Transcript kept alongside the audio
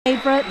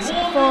favourite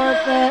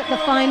for the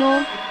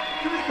final,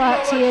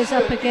 but he is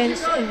up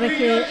against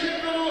Riki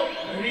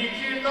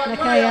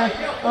Nakaya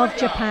of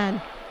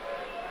Japan.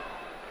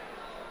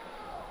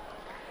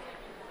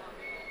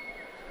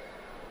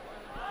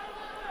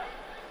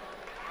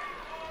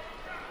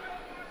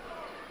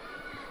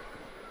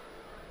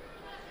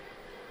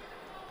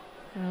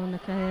 Well,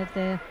 Nakaya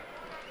there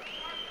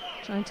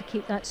trying to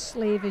keep that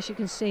sleeve, as you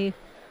can see,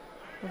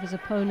 of his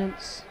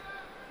opponent's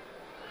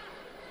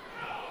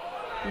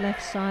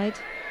left side.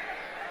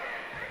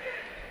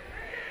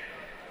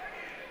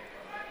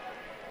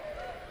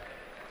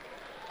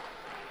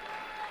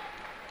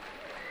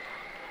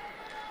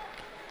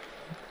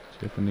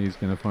 Japanese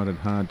going to find it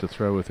hard to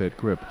throw with that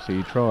grip. So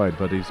he tried,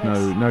 but he's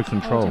no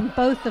control. And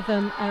both of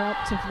them are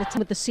up to the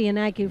with the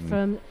Seonagu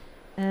from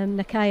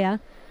Nakaya,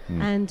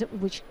 and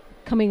which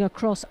coming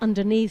across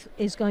underneath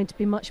is going to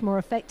be much more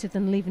effective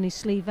than leaving his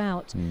sleeve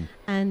out.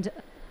 And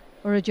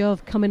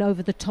ORUJOV coming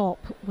over the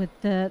top with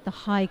the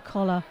high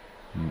collar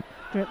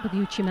grip with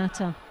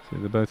Uchimata. So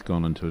they've both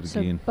gone into it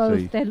again.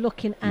 Both they're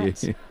looking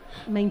at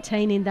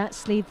maintaining that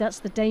sleeve. That's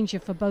the danger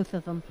for both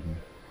of them.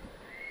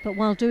 But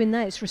while doing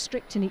that, it's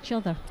restricting each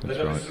other. That's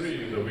right.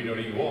 The winner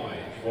in white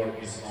for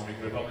Islamic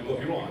Republic of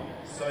Iran,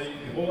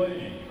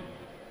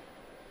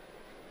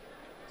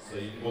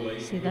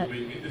 See that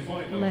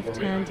left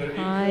hand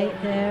high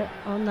there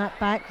on that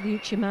back, the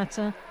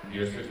Uchimata.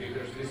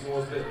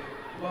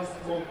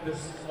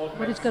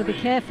 What he's got to be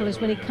careful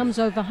is when he comes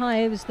over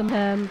high, it was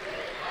the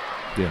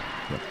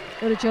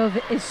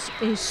ORUJOV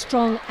is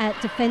strong at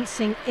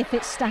defending if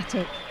it's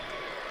static.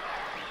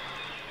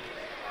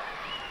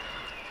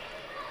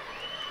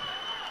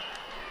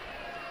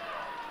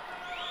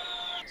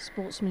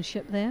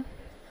 Sportsmanship there.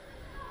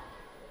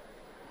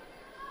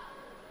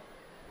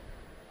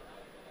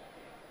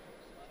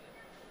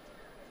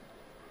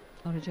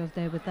 ORUJOV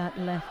there with that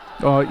left.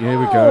 Oh, here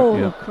we go.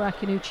 Yep.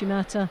 Cracking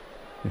Uchimata.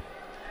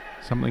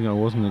 Something I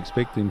wasn't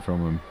expecting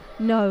from him.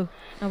 No,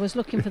 I was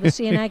looking for the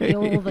Seonagu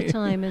all the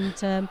time,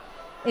 and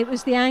it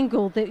was the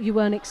angle that you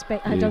weren't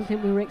expecting. I don't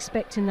think we were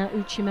expecting that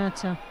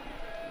Uchimata.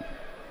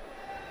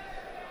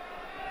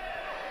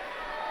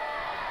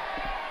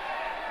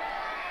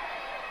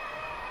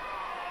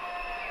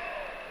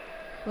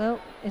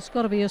 Well, it's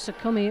got to be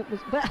Usakumi. It was,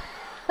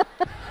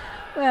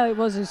 well, it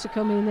was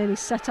Usakumi, and then he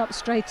set up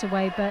straight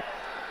away. But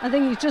I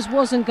think he just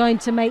wasn't going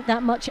to make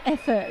that much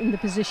effort in the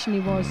position he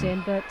was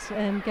in. But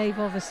gave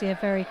obviously a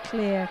very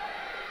clear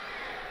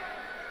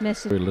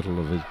message. Very little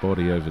of his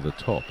body over the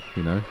top,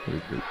 you know.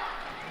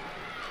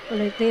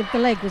 Well, the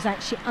leg was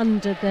actually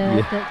under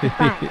the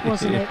back,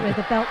 wasn't it, where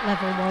the belt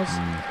level was.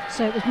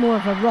 So it was more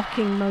of a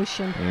rocking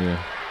motion.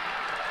 Yeah.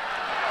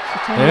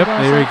 Yep,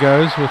 there he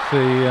goes with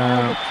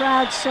the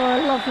crowd saw a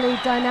lovely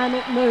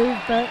dynamic move,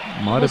 but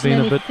might have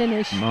been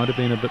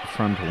a bit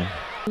frontal.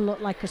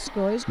 Looked like a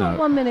score. He's got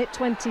 1 minute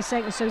 20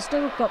 seconds, so he's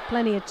still got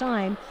plenty of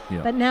time.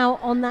 But now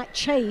on that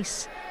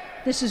chase,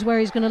 this is where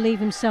he's going to leave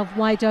himself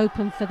wide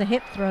open for the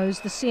hip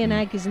throws, the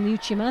Seonagus and the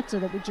Uchimata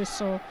that we just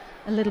saw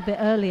a little bit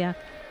earlier.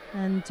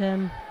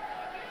 And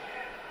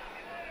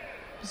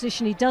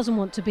position he doesn't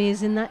want to be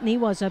is in that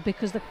niwaza,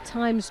 because the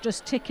time's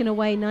just ticking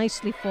away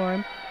nicely for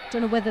him.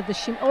 Don't know whether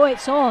the oh,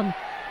 it's on.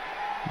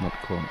 Not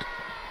quite.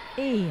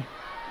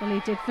 Well, he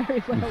did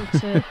very well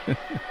to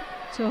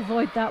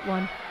avoid that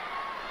one.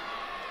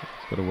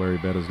 He's got to worry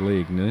about his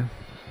leg, no?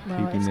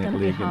 Well, keeping that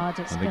leg. I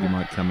think he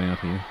might come out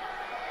here.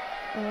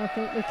 Well, I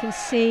think we can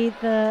see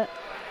the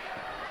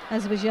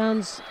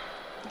Azerbaijan's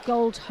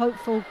gold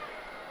hopeful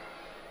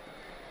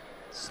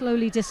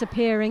slowly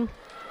disappearing.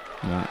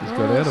 No, he's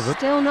got out of it.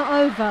 Still not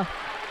over.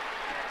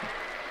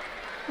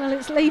 Well,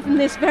 it's leaving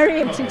this very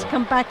empty to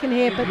come back in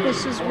here, but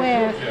this is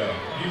where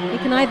he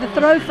can either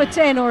throw for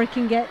 10 or he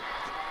can get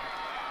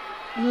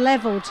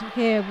levelled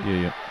here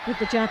with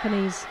the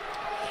Japanese.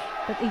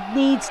 But he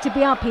needs to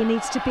be up. He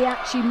needs to be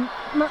actually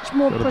much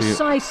more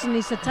precise in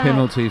his attack.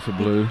 Penalty for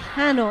blue. He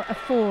cannot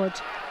afford.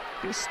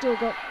 He's still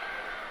got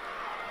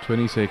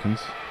 20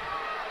 seconds.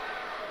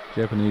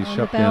 Japanese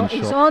shutdown shot.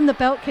 He's on the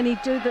belt. Can he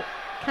do the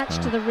catch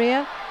to the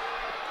rear?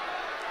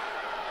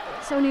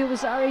 It's only a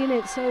Wazari in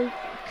it, so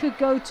could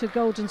go to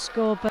golden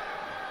score, but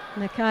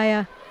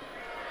Nakaya.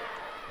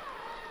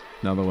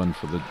 Another one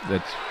for the.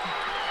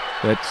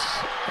 That's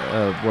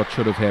what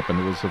should have happened.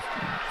 It was a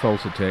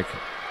false attack.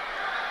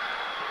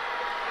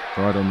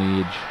 Right on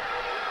the edge.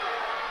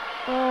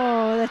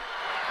 Oh,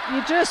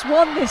 you just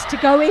want this to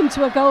go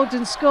into a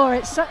golden score.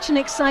 It's such an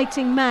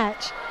exciting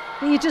match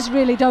that you just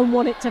really don't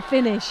want it to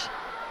finish.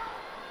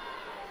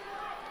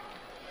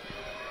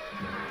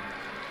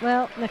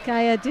 Well,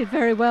 Nakaya did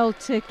very well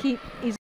to keep his